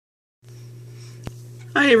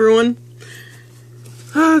Hi everyone.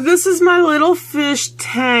 This is my little fish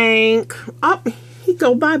tank. Oh, he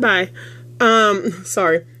go bye-bye.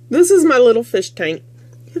 Sorry. This is my little fish tank.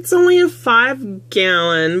 It's only a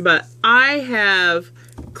 5-gallon, but I have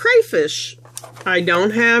crayfish. I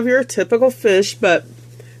don't have your typical fish, but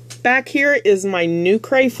back here is my new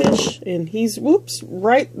crayfish, and he's, whoops,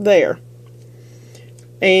 right there.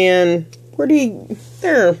 And where'd he,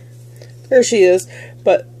 there she is.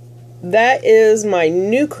 But that is my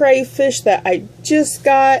new crayfish that I just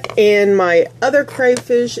got, and my other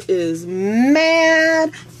crayfish is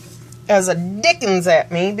mad as a dickens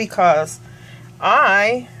at me because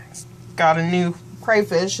I got a new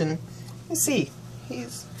crayfish, and let's see,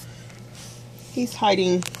 he's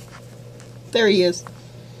hiding. There he is.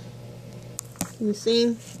 You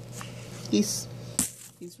see? He's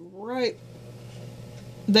right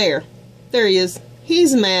there. There he is.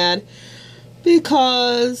 He's mad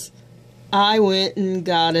because I went and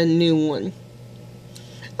got a new one.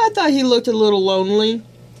 I thought he looked a little lonely,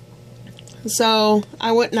 so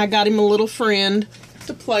I went and I got him a little friend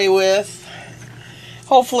to play with.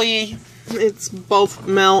 Hopefully it's both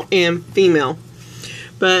male and female.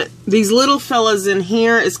 But these little fellas in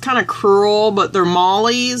here is kind of cruel, but they're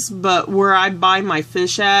mollies. But where I buy my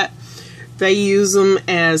fish at, they use them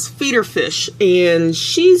as feeder fish. And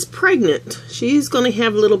she's pregnant. She's going to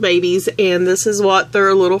have little babies, and this is what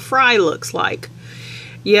their little fry looks like.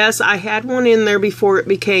 Yes, I had one in there before it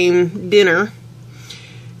became dinner.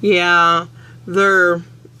 Yeah, they're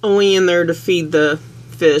only in there to feed the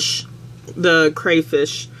fish, the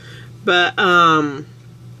crayfish. But,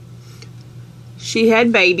 she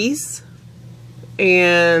had babies,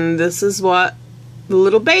 and this is what the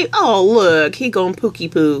little baby, oh look, he going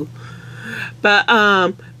pookie poo.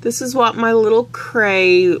 But, this is what my little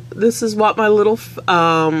this is what my little,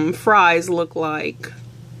 fries look like.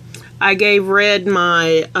 I gave Red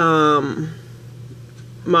my,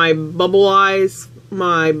 my bubble eyes,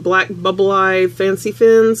 my black bubble eye fancy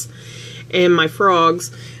fins, and my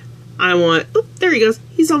frogs. I want, oop, there he goes,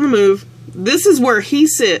 he's on the move. This is where he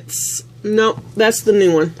sits. Nope, that's the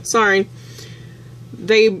new one. Sorry.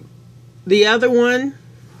 The other one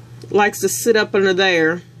likes to sit up under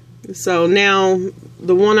there. So now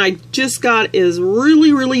the one I just got is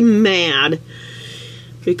really, really mad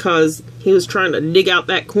because he was trying to dig out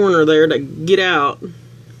that corner there to get out.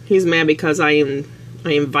 He's mad because I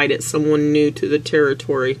invited someone new to the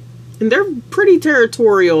territory. And they're pretty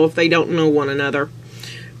territorial if they don't know one another.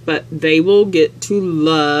 But they will get to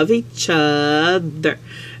love each other.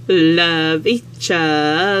 Love each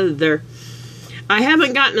other. I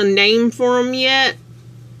haven't gotten a name for them yet,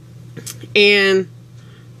 and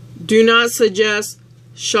do not suggest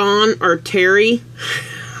Sean or Terry.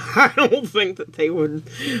 I don't think that they would,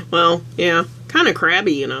 well, yeah, kind of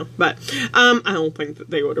crabby, you know, but I don't think that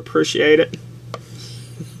they would appreciate it.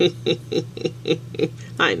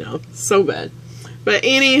 I know, so bad. But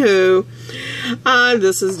anywho,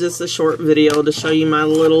 this is just a short video to show you my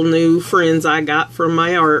little new friends I got from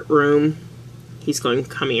my art room. He's going,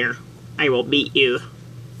 come here. I will beat you.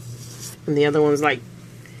 And the other one's like,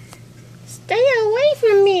 stay away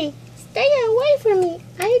from me. Stay away from me.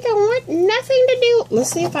 I don't want nothing to do.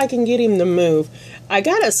 Let's see if I can get him to move. I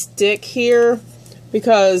got a stick here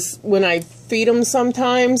because when I feed them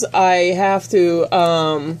sometimes, I have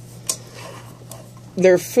to,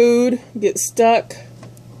 their food gets stuck.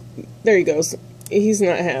 There he goes. He's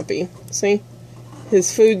not happy. See?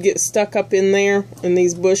 His food gets stuck up in there, in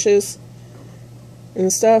these bushes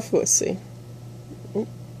and stuff. Let's see.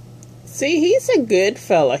 See, he's a good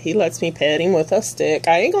fella. He lets me pet him with a stick.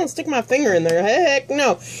 I ain't gonna stick my finger in there. Heck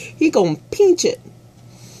no. He gonna pinch it.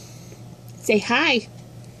 Say hi.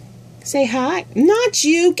 Say hi. Not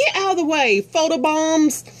you. Get out of the way.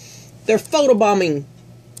 Photobombs. They're photobombing.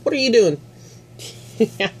 What are you doing?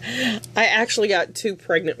 I actually got 2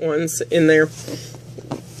 pregnant ones in there.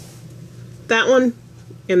 That one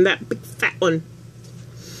and that big fat one.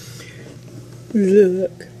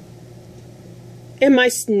 Look. And my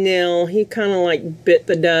snail, he kind of like bit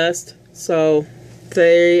the dust. So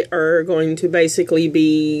they are going to basically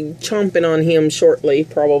be chomping on him shortly,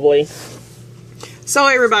 probably. So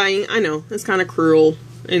everybody, I know, it's kind of cruel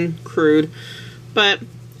and crude, but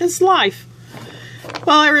it's life.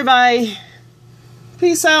 Well, everybody,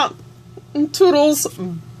 peace out and toodles.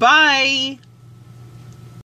 Bye.